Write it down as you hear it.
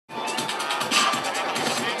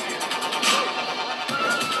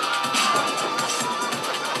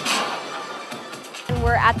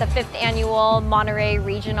at the 5th annual Monterey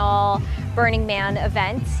Regional Burning Man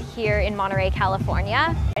event here in Monterey,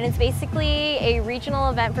 California. And it's basically a regional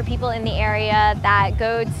event for people in the area that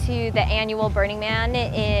go to the annual Burning Man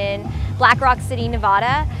in Black Rock City,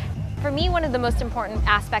 Nevada. For me, one of the most important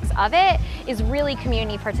aspects of it is really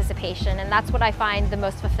community participation, and that's what I find the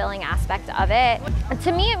most fulfilling aspect of it. And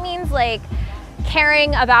to me, it means like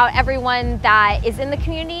caring about everyone that is in the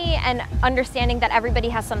community and understanding that everybody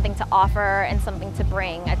has something to offer and something to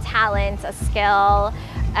bring, a talent, a skill,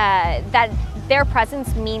 that their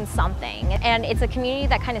presence means something. And it's a community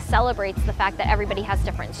that kind of celebrates the fact that everybody has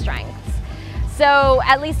different strengths. So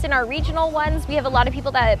at least in our regional ones, we have a lot of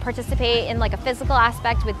people that participate in like a physical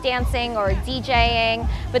aspect with dancing or DJing,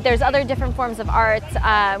 but there's other different forms of art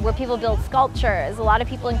where people build sculptures. A lot of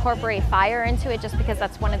people incorporate fire into it just because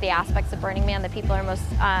that's one of the aspects of Burning Man that people are most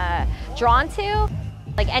drawn to.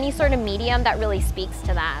 Like any sort of medium that really speaks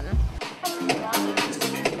to them.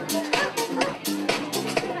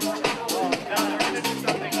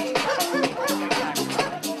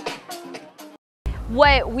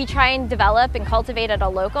 What we try and develop and cultivate at a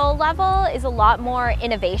local level is a lot more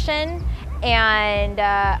innovation and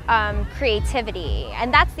creativity.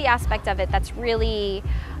 And that's the aspect of it that's really,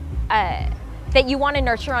 that you want to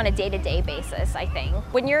nurture on a day-to-day basis, I think.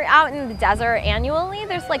 When you're out in the desert annually,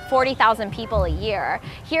 there's like 40,000 people a year.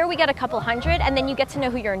 Here we get a couple hundred, and then you get to know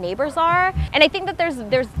who your neighbors are. And I think that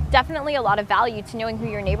there's definitely a lot of value to knowing who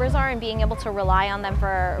your neighbors are and being able to rely on them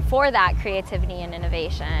for that creativity and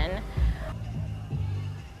innovation.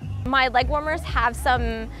 My leg warmers have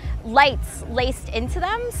some lights laced into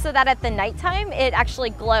them so that at the nighttime it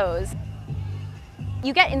actually glows.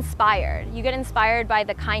 You get inspired. You get inspired by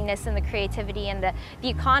the kindness and the creativity and the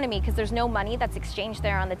economy, because there's no money that's exchanged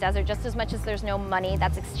there on the desert just as much as there's no money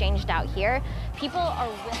that's exchanged out here. People are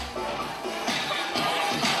willing.